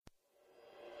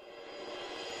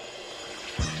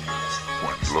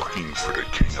Looking for the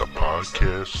king of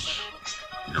podcasts?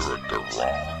 You're at the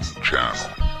wrong channel.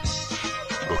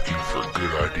 Looking for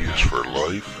good ideas for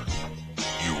life?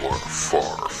 You are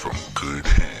far from good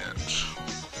hands.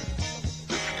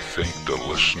 If you think the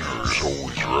listener is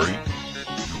always right,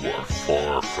 you are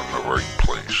far from the right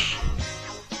place.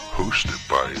 Hosted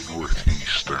by a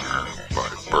Northeasterner by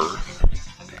birth,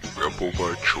 a rebel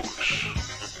by choice.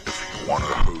 If you want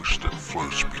a host that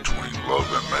floats between love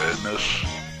and madness,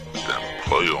 then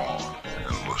play on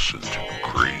and listen to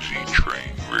Crazy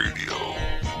Train Radio.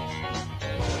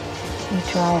 You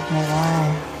drive me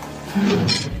wild.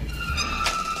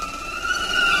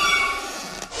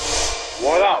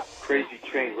 What up, Crazy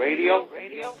Train Radio?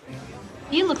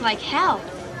 You look like hell.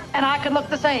 And I could look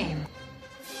the same.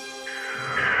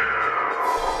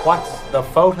 What's the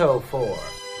photo for?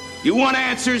 You want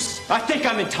answers? I think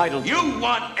I'm entitled. You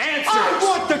want answers? I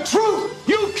want the truth!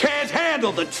 You can't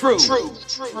handle the truth!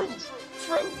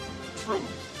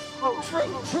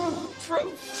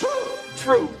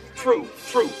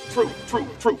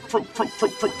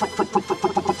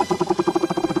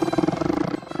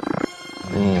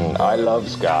 I love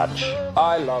scotch.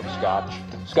 I love scotch.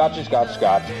 Scotchy, scotch,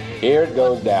 scotch. Here it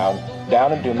goes down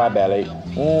into my belly.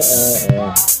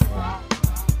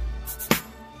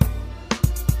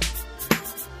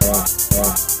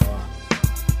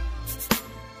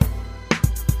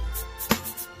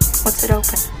 What's it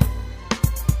open?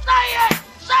 Say it!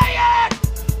 Say it!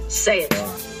 Say it.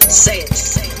 Say it.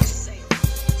 Say it. Say it.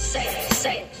 Say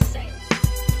it. Say it.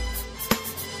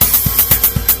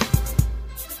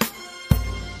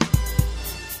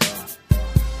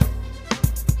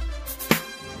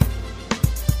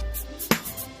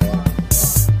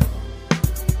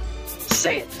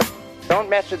 Say it. Don't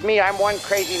mess with me, I'm one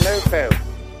crazy moo-foo.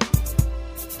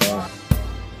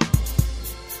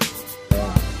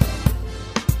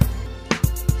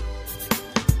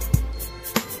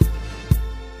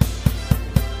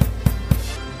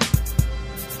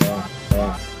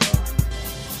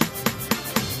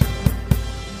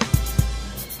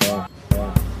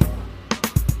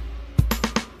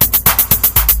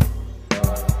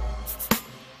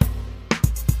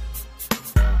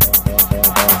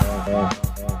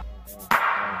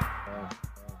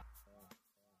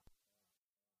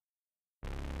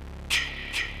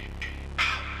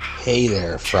 Hey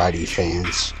there, Friday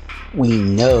fans. We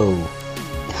know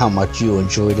how much you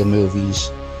enjoy the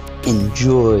movies.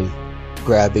 Enjoy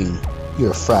grabbing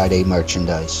your Friday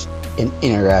merchandise and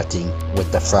interacting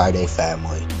with the Friday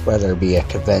family, whether it be at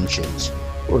conventions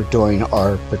or during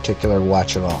our particular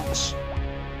watch-alongs.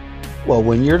 Well,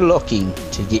 when you're looking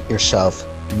to get yourself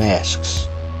masks,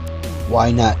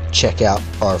 why not check out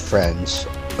our friends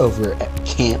over at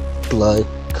Camp Blood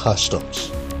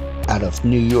Customs out of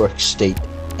New York State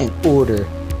and order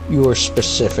your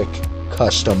specific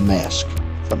custom mask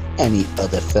from any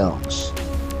of the films.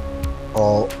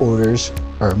 All orders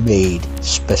are made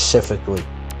specifically.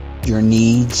 Your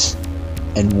needs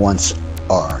and wants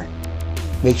are.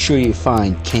 Make sure you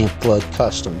find Camp Blood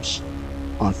Customs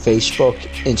on Facebook,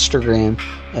 Instagram,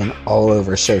 and all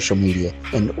over social media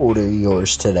and order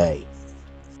yours today.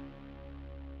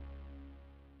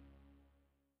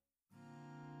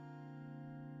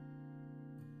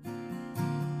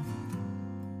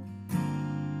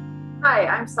 Hi,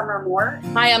 I'm Summer Moore.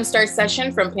 Hi, I'm Star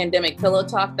Session from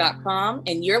PandemicPillowTalk.com,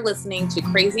 and you're listening to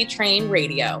Crazy Train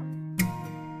Radio.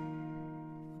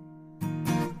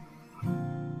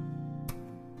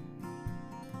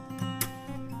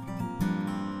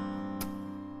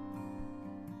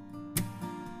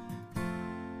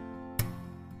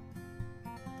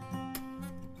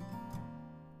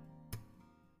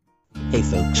 Hey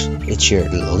folks, it's your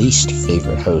least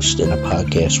favorite host in the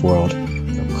podcast world,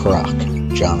 from Croc,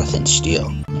 Jonathan Steele,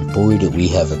 and boy do we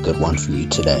have a good one for you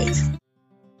today.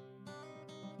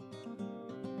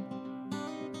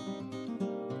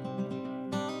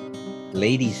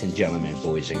 Ladies and gentlemen,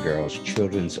 boys and girls,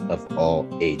 children of all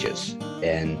ages,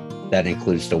 and that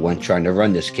includes the one trying to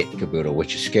run this kit and caboodle,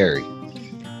 which is scary.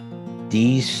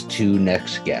 These two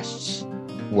next guests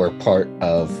were part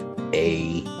of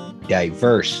a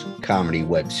diverse comedy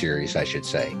web series, I should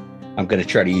say. I'm going to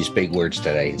try to use big words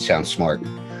today and sound smart.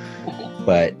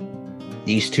 But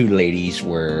these two ladies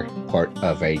were part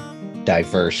of a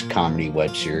diverse comedy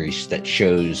web series that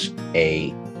shows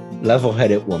a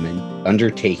level-headed woman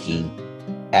undertaking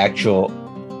actual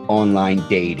online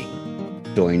dating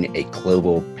during a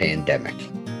global pandemic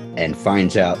and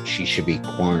finds out she should be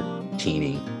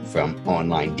quarantining from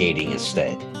online dating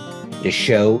instead. The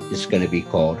show is going to be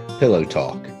called Pillow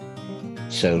Talk.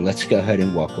 So let's go ahead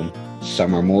and welcome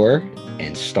Summer Moore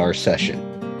and Star Session.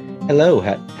 Hello,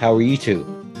 how are you two?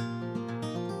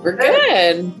 We're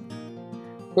good.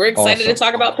 We're excited to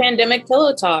talk about Pandemic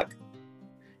Pillow Talk.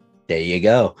 There you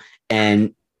go.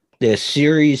 And the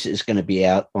series is going to be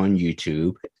out on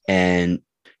YouTube. And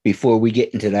before we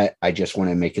get into that, I just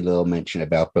want to make a little mention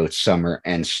about both Summer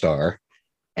and Star.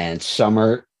 And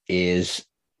Summer is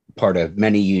part of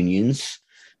many unions,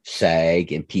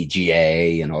 SAG and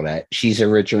PGA and all that. She's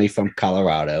originally from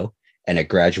Colorado and a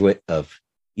graduate of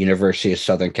University of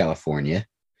Southern California.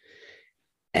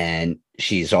 And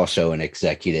she's also an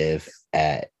executive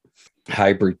at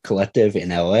Hybrid Collective in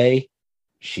LA.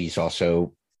 She's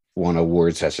also won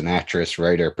awards as an actress,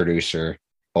 writer, producer,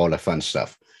 all the fun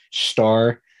stuff.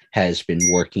 Star has been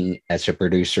working as a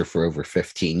producer for over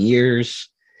 15 years,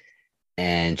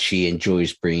 and she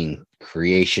enjoys bringing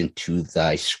creation to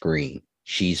the screen.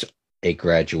 She's a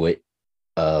graduate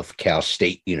of Cal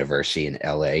State University in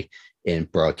LA in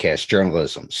broadcast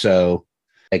journalism. So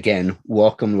again,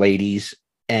 welcome, ladies.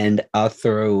 And I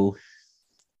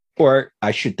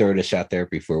should throw this out there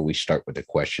before we start with the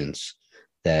questions,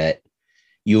 that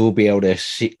you will be able to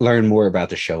learn more about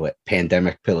the show at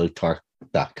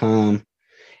pandemicpillowtalk.com,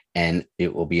 and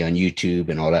it will be on YouTube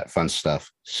and all that fun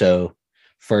stuff. So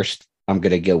first, I'm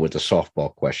going to go with the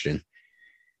softball question.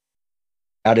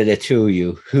 Out of the two of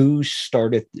you, who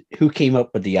came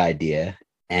up with the idea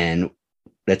and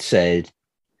that said,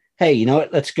 hey, you know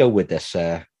what, let's go with this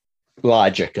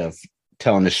logic of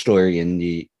telling the story in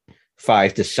the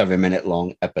 5 to 7 minute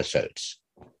long episodes?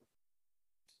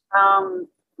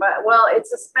 Well,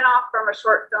 it's a spinoff from a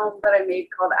short film that I made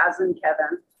called As in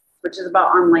Kevin, which is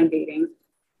about online dating.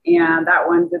 And that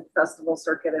one did festival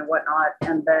circuit and whatnot.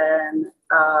 And then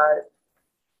a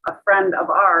friend of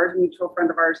ours, mutual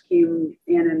friend of ours, came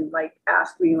in and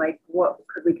asked me, what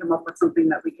could we come up with something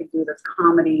that we could do that's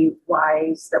comedy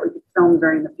wise that we could film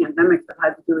during the pandemic that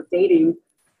had to do with dating.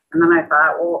 And then I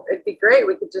thought, well, it'd be great.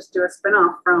 We could just do a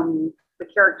spinoff from the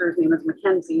character's name is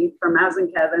Mackenzie from As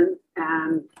in Kevin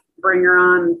and bring her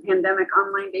on pandemic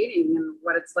online dating and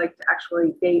what it's like to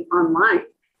actually date online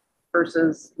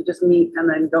versus you just meet and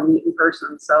then go meet in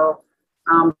person. So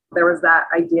there was that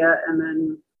idea. And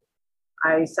then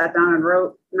I sat down and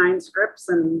wrote 9 scripts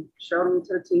and showed them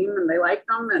to the team and they liked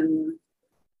them and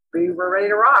we were ready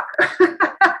to rock.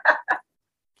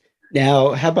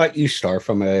 Now, how about you, Star,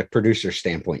 from a producer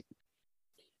standpoint?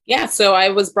 Yeah, so I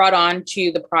was brought on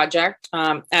to the project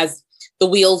as the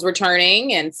wheels were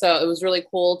turning. And so it was really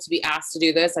cool to be asked to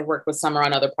do this. I've worked with Summer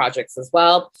on other projects as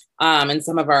well, and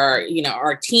some of our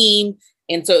team.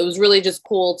 And so it was really just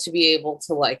cool to be able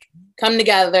to come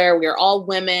together. We are all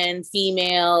women,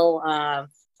 female,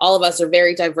 all of us are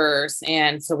very diverse.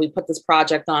 And so we put this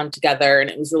project on together and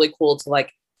it was really cool to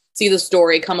see the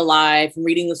story come alive from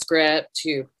reading the script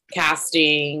to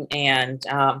casting and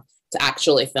to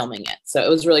actually filming it. So it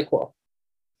was really cool.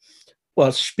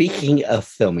 Well, speaking of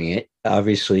filming it,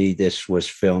 obviously this was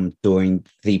filmed during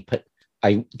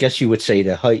I guess you would say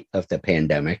the height of the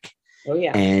pandemic. Oh,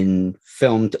 yeah. And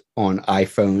filmed on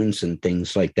iPhones and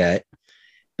things like that,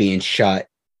 being shot,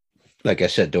 like I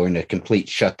said, during the complete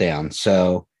shutdown.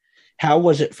 So how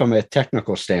was it from a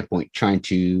technical standpoint trying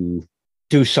to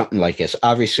do something like this?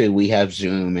 Obviously, we have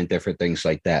Zoom and different things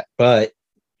like that, but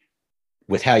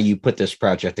with how you put this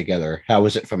project together, how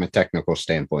was it from a technical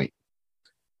standpoint?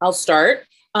 I'll start.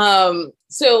 So,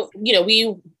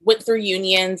 we went through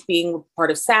unions being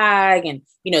part of SAG and,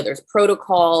 there's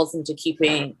protocols into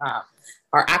keeping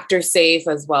our actors safe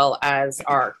as well as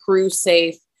our crew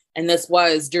safe. And this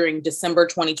was during December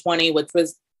 2020, which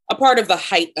was a part of the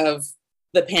height of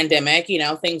the pandemic.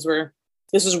 This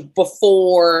was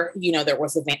before, there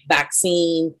was a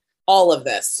vaccine, all of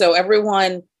this. So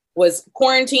everyone was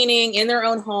quarantining in their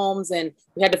own homes and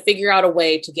we had to figure out a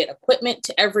way to get equipment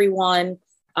to everyone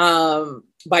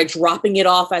by dropping it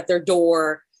off at their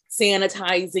door,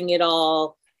 sanitizing it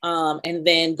all, and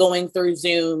then going through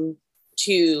Zoom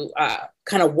to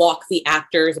kind of walk the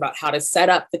actors about how to set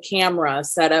up the camera,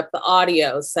 set up the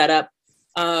audio, set up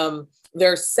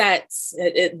their sets.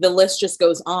 The list just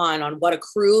goes on what a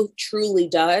crew truly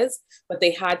does, but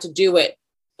they had to do it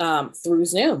through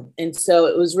Zoom. And so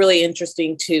it was really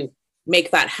interesting to make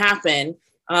that happen.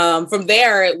 From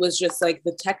there, it was just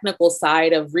the technical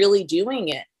side of really doing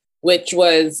it, which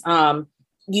was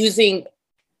using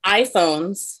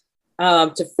iPhones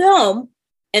to film.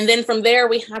 And then from there,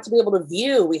 we had to be able to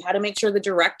view. We had to make sure the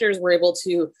directors were able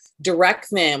to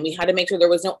direct them. We had to make sure there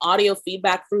was no audio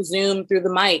feedback through Zoom, through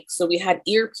the mic. So we had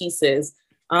earpieces.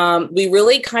 We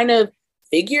really kind of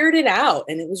figured it out.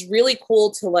 And it was really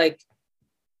cool to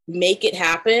make it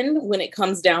happen when it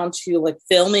comes down to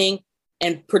filming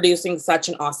and producing such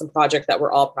an awesome project that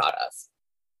we're all proud of.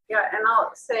 Yeah, and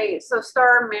I'll say, so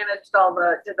Star managed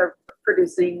did the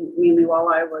producing mainly while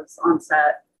I was on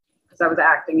set because I was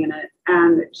acting in it,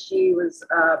 and she was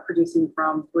producing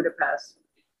from Budapest,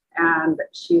 and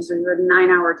so we had a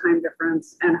 9-hour time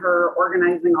difference, and her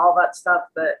organizing all that stuff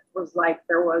that was like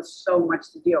there was so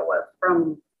much to deal with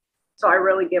so I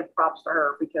really give props to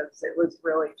her because it was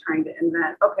really trying to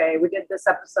invent, okay, we did this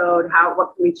episode,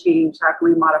 what can we change? How can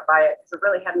we modify it? Because it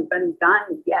really hadn't been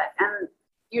done yet. And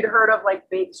you'd heard of like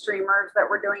big streamers that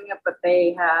were doing it, but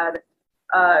they had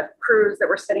crews that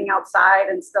were sitting outside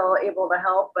and still able to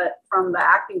help. But from the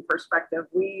acting perspective,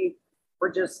 we were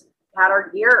just had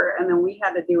our gear and then we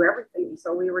had to do everything.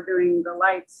 So we were doing the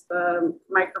lights, the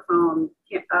microphone,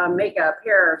 makeup,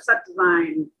 hair, set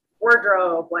design,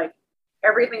 wardrobe, like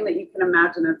everything that you can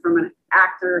imagine. And from an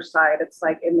actor side, it's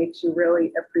like it makes you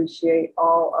really appreciate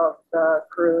all of the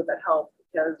crew that help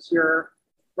because you're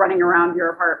running around your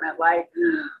apartment like,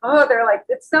 oh, they're like,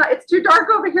 it's too dark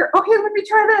over here. Okay, let me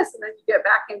try this. And then you get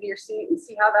back into your seat and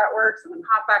see how that works and then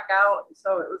hop back out. And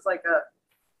so it was like a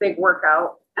big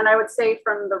workout. And I would say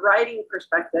from the writing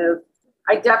perspective,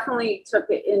 I definitely took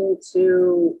it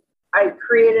I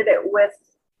created it with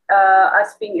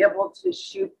us being able to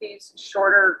shoot these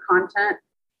shorter content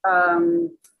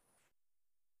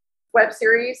web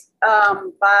series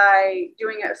by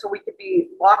doing it so we could be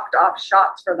locked off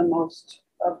shots for the most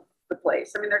of the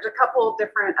place. I mean, there's a couple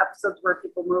different episodes where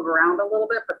people move around a little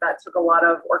bit, but that took a lot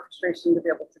of orchestration to be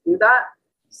able to do that.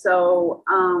 So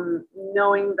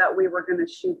knowing that we were going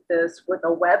to shoot this with a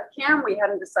webcam, we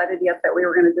hadn't decided yet that we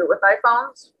were going to do it with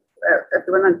iPhones. At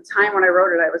the time when I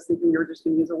wrote it, I was thinking we were just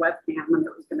going to use a webcam and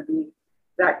it was going to be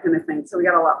that kind of thing. So we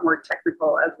got a lot more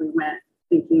technical as we went,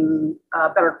 thinking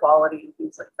better quality and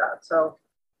things like that. So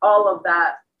all of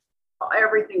that,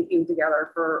 everything came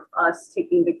together for us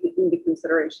taking into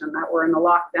consideration that we're in a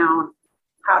lockdown.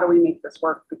 How do we make this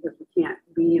work? Because we can't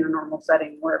be in a normal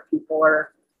setting where people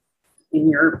are in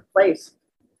your place.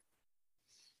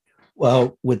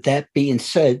 Well, with that being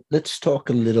said, let's talk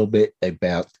a little bit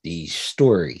about the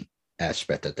story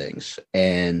aspect of things.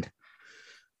 And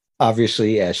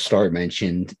obviously, as Star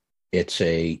mentioned, it's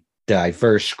a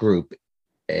diverse group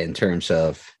in terms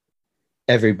of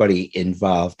everybody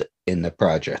involved in the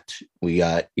project. We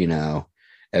got,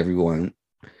 everyone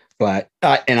black,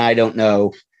 and I don't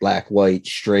know, black, white,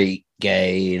 straight,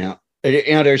 gay,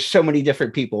 there's so many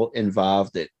different people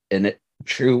involved in a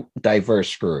true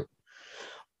diverse group.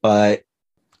 But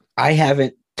I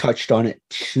haven't touched on it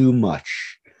too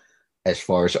much as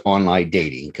far as online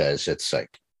dating, because it's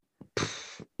like,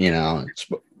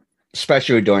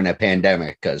 especially during a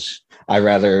pandemic, because I'd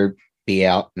rather be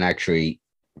out and actually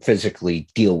physically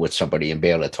deal with somebody and be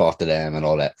able to talk to them and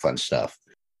all that fun stuff.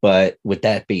 But with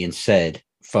that being said,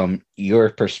 from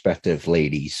your perspective,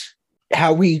 ladies,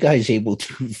 how were you guys able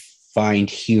to find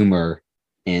humor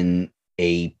in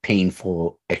a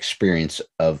painful experience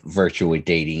of virtual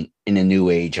dating in a new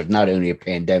age of not only a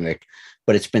pandemic,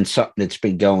 but it's been something that's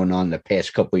been going on the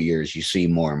past couple of years you see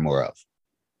more and more of,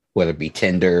 whether it be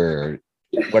Tinder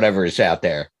or whatever is out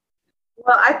there?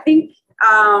 Well, I think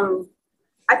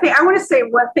I want to say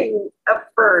one thing up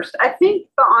first. I think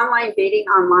the online dating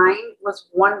online was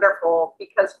wonderful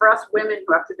because for us women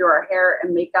who have to do our hair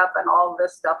and makeup and all of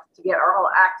this stuff to get our whole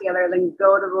act together, then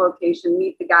go to the location,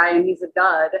 meet the guy, and he's a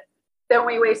dud. Then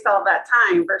we waste all that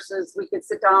time versus we could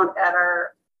sit down at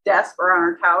our desk or on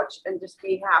our couch and just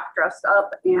be half dressed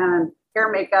up and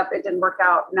hair, makeup. It didn't work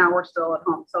out. Now we're still at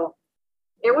home. So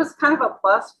it was kind of a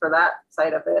plus for that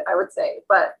side of it, I would say.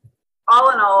 But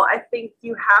all in all, I think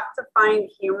you have to find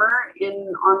humor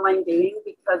in online dating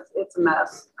because it's a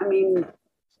mess. I mean,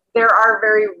 there are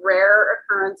very rare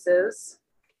occurrences.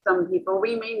 Some people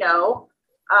we may know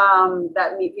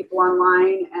that meet people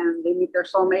online and they meet their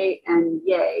soulmate and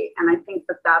yay. And I think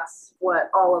that that's what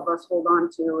all of us hold on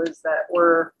to is that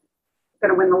we're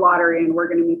going to win the lottery and we're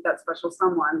going to meet that special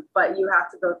someone. But you have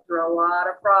to go through a lot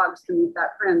of frogs to meet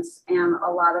that prince. And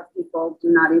a lot of people do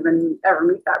not even ever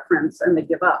meet that prince and they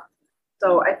give up.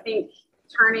 So I think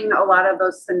turning a lot of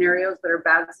those scenarios that are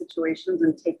bad situations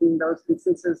and taking those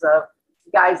instances of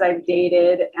guys I've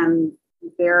dated and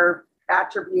their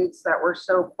attributes that were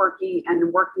so quirky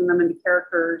and working them into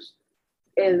characters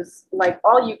is like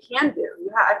all you can do.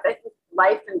 I think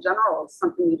life in general is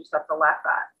something you just have to laugh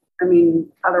at. I mean,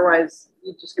 otherwise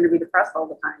you're just going to be depressed all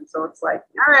the time. So it's like,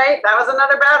 all right, that was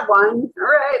another bad one. All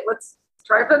right, let's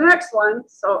try for the next one.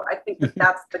 So I think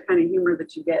that's the kind of humor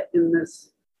that you get in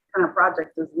this kind of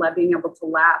project is being able to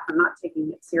laugh and not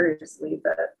taking it seriously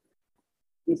that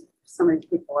some of these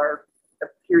people are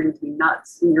appearing to be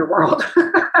nuts in your world.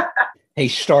 Hey,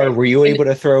 Star, were you able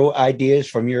to throw ideas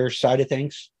from your side of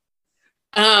things?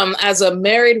 As a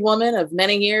married woman of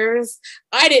many years,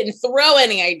 I didn't throw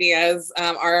any ideas.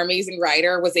 Our amazing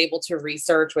writer was able to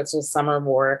research, which is some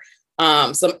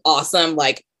some awesome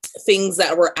like things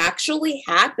that were actually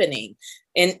happening.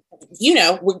 And, you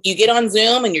get on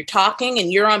Zoom and you're talking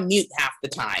and you're on mute half the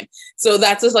time. So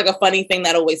that's just like a funny thing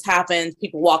that always happens.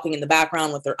 People walking in the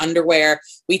background with their underwear.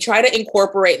 We try to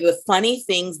incorporate the funny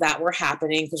things that were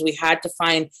happening because we had to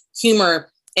find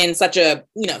humor in such a,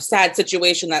 sad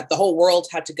situation that the whole world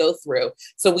had to go through.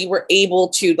 So we were able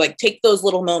to like take those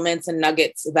little moments and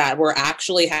nuggets that were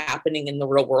actually happening in the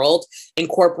real world,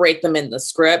 incorporate them in the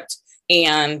script.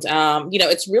 And,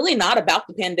 it's really not about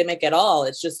the pandemic at all.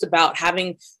 It's just about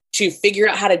having to figure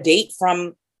out how to date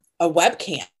from a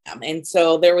webcam. And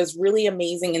so there was really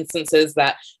amazing instances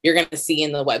that you're going to see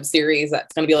in the web series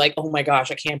that's going to be like, oh my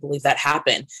gosh, I can't believe that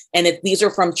happened. And these are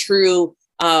from true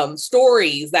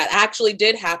stories that actually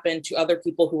did happen to other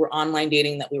people who were online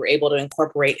dating that we were able to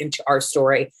incorporate into our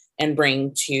story and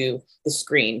bring to the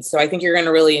screen. So I think you're going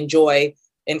to really enjoy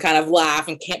and kind of laugh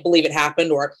and can't believe it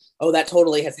happened, or, oh, that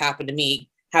totally has happened to me.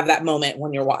 Have that moment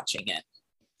when you're watching it.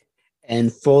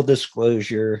 And full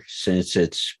disclosure, since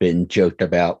it's been joked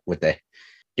about with the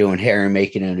doing hair and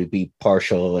making it to be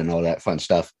partial and all that fun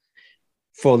stuff.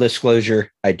 Full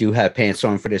disclosure, I do have pants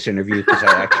on for this interview because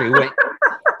I actually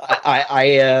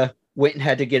went and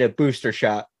had to get a booster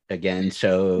shot again.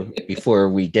 So before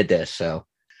we did this, so,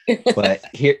 but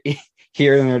here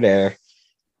and there.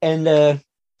 And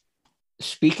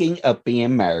speaking of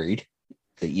being married,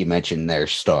 that you mentioned their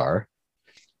star,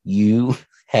 you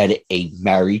had a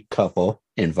married couple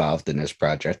involved in this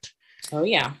project. Oh,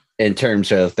 yeah. In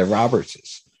terms of the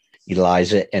Robertses,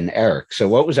 Eliza and Eric. So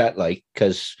what was that like?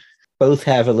 Because both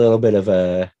have a little bit of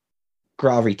a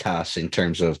gravitas in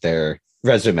terms of their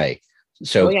resume.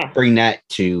 So bring that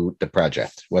to the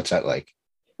project. What's that like?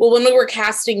 Well, when we were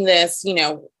casting this,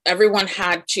 everyone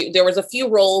there was a few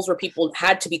roles where people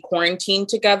had to be quarantined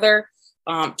together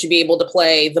to be able to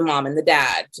play the mom and the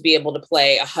dad, to be able to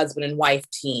play a husband and wife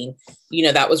team.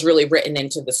 That was really written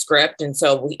into the script. And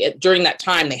so during that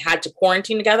time, they had to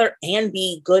quarantine together and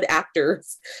be good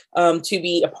actors to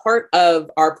be a part of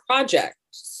our project.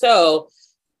 So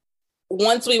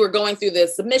once we were going through the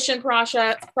submission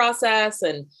process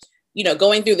and,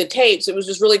 going through the tapes, it was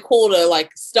just really cool to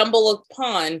like stumble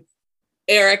upon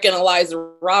Eric and Eliza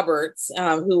Roberts,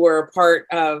 who were part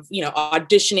of,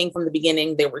 auditioning from the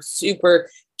beginning. They were super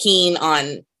keen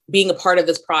on being a part of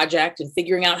this project and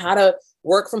figuring out how to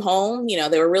work from home.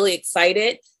 They were really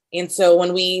excited. And so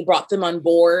when we brought them on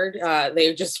board,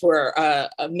 they just were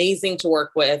amazing to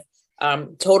work with,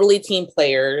 totally team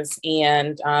players.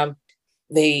 And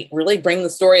they really bring the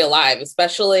story alive,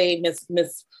 especially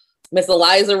Miss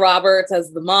Eliza Roberts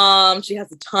as the mom. She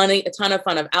has a ton of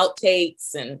fun of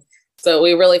outtakes. And so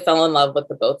we really fell in love with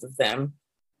the both of them.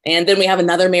 And then we have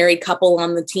another married couple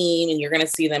on the team, and you're going to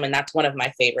see them. And that's one of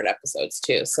my favorite episodes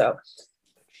too. So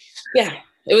yeah,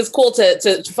 it was cool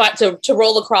to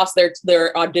roll across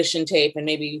their audition tape, and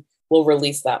maybe we'll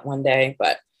release that one day,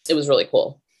 but it was really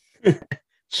cool.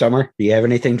 Summer, do you have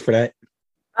anything for that?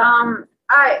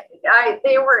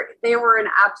 They were an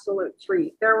absolute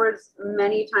treat. There was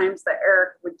many times that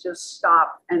Eric would just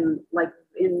stop and like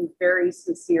in very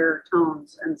sincere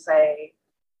tones and say,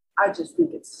 I just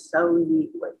think it's so neat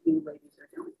what you ladies are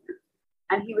doing here.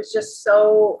 And he was just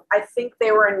I think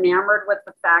they were enamored with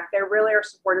the fact they really are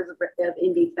supporters of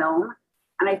indie film.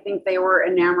 And I think they were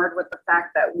enamored with the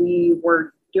fact that we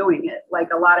were doing it. Like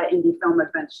a lot of indie film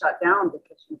had been shut down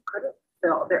because you couldn't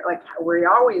film. They're like, we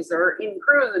always are in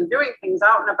crews and doing things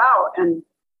out and about. And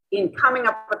in coming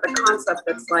up with the concept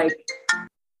that's like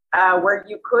where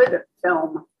you could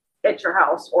film at your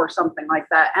house or something like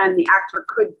that, and the actor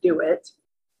could do it.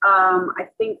 I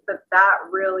think that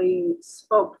really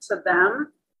spoke to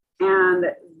them, and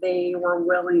they were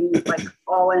willing, like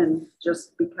all in,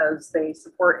 just because they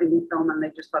support indie film and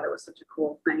they just thought it was such a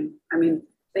cool thing. I mean,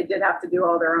 they did have to do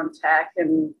all their own tech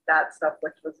and that stuff,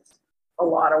 which was a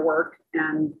lot of work,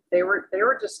 and they were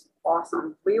just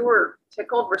awesome. We were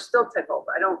tickled. We're still tickled.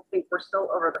 I don't think we're still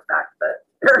over the fact that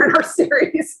they're in our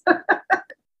series.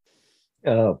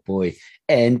 Oh boy.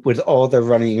 And with all the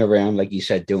running around, like you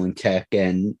said, doing tech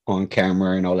and on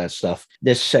camera and all that stuff,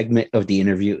 this segment of the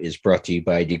interview is brought to you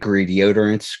by Degree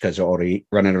Deodorants, because all the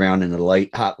running around in the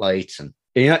hot lights and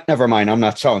never mind, I'm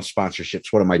not selling sponsorships.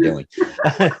 What am I doing?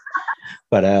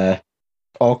 But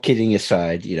all kidding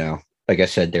aside, like I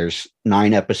said, there's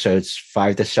 9 episodes,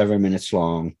 5 to 7 minutes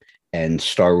long, and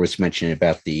Star was mentioning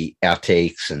about the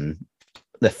outtakes and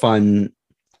the fun,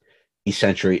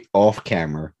 essentially off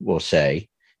camera, we'll say,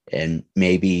 and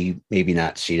maybe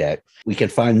not see that. We can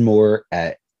find more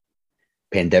at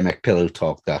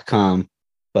pandemicpillowtalk.com.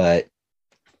 But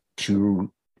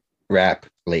to wrap,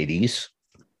 ladies,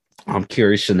 I'm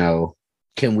curious to know,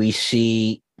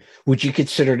 would you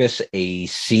consider this a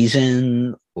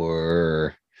season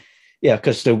or... Yeah,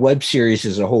 because the web series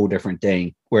is a whole different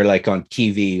thing. Where like on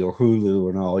TV or Hulu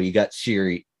and all, you got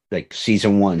series like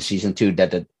season 1, season 2,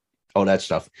 all that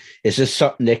stuff. Is this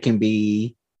something that can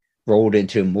be rolled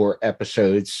into more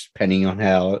episodes, depending on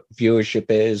how viewership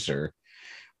is, or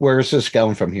where is this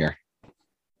going from here?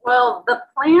 Well, the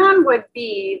plan would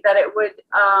be that it would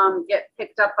get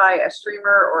picked up by a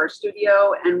streamer or a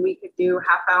studio, and we could do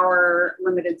half-hour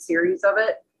limited series of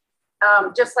it.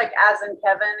 Just like As in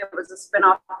Kevin, it was a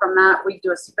spinoff from that. We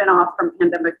do a spinoff from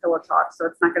Pandemic Pillow Talk. So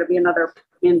it's not going to be another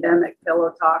Pandemic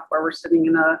Pillow Talk where we're sitting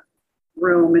in a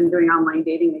room and doing online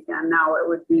dating again. Now it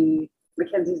would be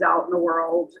Mackenzie's out in the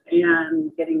world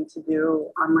and getting to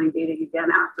do online dating again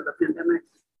after the pandemic.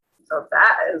 So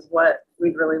that is what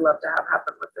we'd really love to have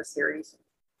happen with this series.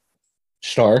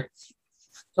 Star?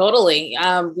 Totally.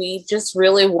 We just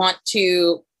really want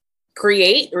to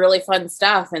create really fun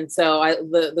stuff. And so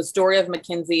the story of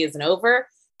Mackenzie isn't over.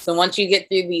 So once you get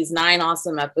through these 9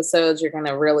 awesome episodes, you're going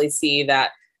to really see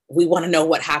that we want to know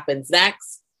what happens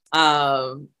next.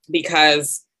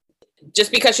 Because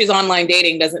just because she's online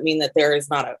dating doesn't mean that there is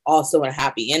not also a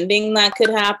happy ending that could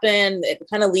happen. It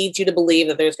kind of leads you to believe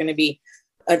that there's going to be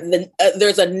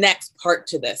there's a next part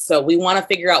to this. So we want to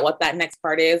figure out what that next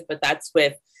part is, but that's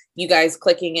with you guys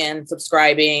clicking in,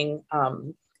 subscribing,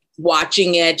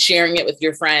 watching it, sharing it with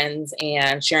your friends,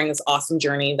 and sharing this awesome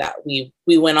journey that we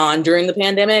went on during the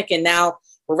pandemic. And now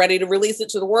we're ready to release it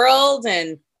to the world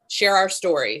and share our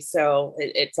story. So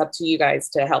it's up to you guys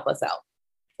to help us out.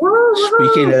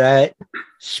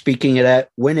 Speaking of that,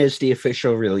 when is the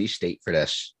official release date for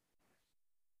this?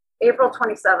 April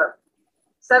 27th,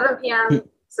 7 p.m.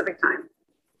 Pacific time.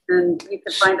 And you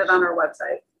can find it on our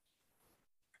website.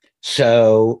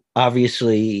 So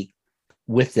obviously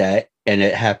with that, and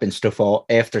it happens to fall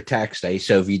after tax day.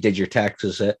 So if you did your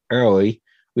taxes early,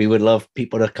 we would love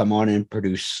people to come on and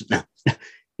produce. No,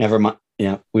 never mind.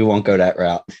 Yeah, we won't go that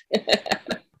route.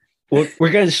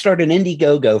 We're going to start an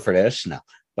Indiegogo for this. No,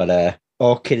 but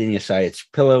all kidding aside, it's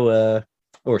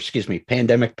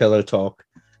Pandemic Pillow Talk,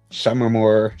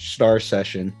 Summermore Star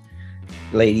Session.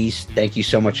 Ladies, thank you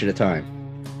so much for the time.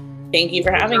 Thank you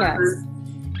for having us.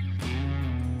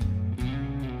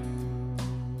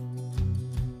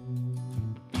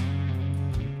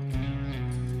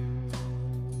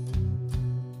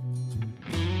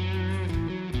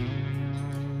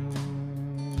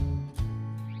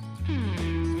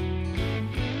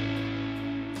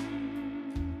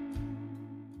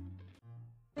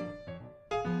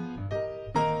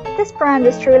 This brand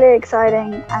is truly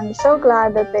exciting, and I'm so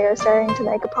glad that they are starting to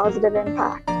make a positive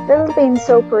impact. Little Bean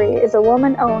Soapery is a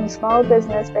woman-owned small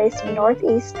business based in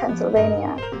Northeast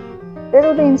Pennsylvania.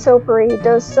 Little Bean Soapery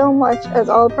does so much, as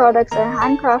all products are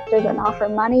handcrafted and offer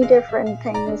many different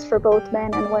things for both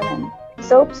men and women.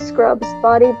 Soaps, scrubs,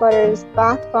 body butters,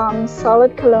 bath bombs,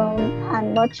 solid cologne,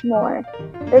 and much more.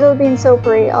 Little Bean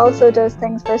Soapery also does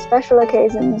things for special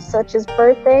occasions such as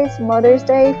birthdays, Mother's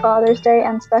Day, Father's Day,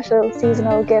 and special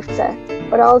seasonal gift sets.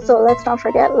 But also, let's not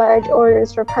forget large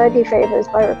orders for party favors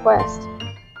by request.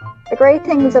 The great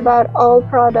things about all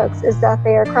products is that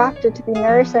they are crafted to be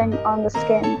nourishing on the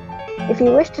skin. If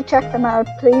you wish to check them out,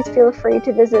 please feel free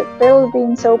to visit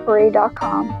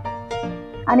littlebeansoapery.com.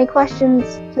 Any questions,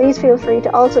 please feel free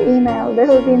to also email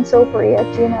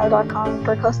littlebeansoapery@gmail.com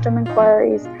for custom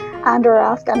inquiries and or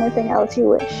ask anything else you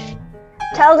wish.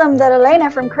 Tell them that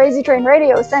Elena from Crazy Train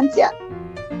Radio sent ya.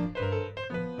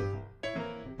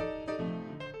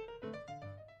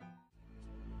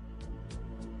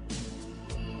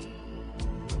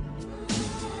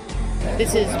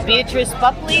 This is Beatrice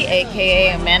Buckley,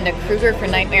 aka Amanda Kruger for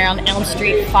Nightmare on Elm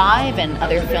Street 5 and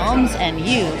other films, and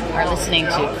you are listening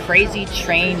to Crazy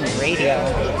Train Radio.